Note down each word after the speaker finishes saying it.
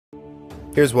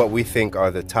Here's what we think are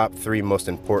the top 3 most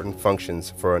important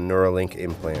functions for a Neuralink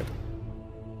implant.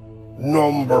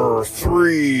 Number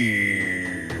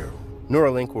 3.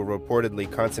 Neuralink will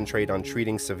reportedly concentrate on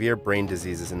treating severe brain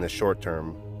diseases in the short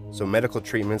term, so medical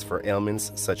treatments for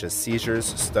ailments such as seizures,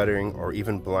 stuttering, or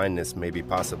even blindness may be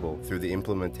possible through the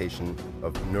implementation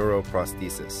of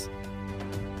neuroprosthesis.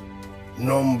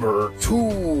 Number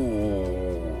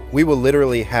 2. We will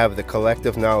literally have the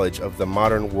collective knowledge of the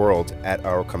modern world at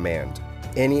our command.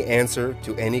 Any answer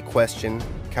to any question,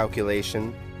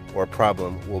 calculation, or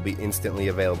problem will be instantly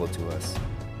available to us.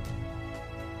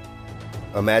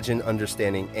 Imagine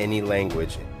understanding any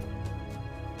language.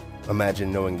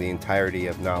 Imagine knowing the entirety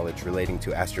of knowledge relating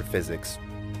to astrophysics.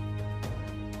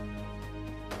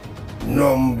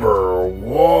 Number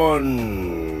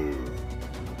 1.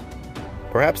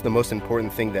 Perhaps the most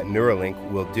important thing that Neuralink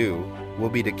will do will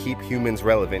be to keep humans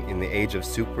relevant in the age of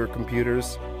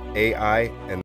supercomputers, AI, and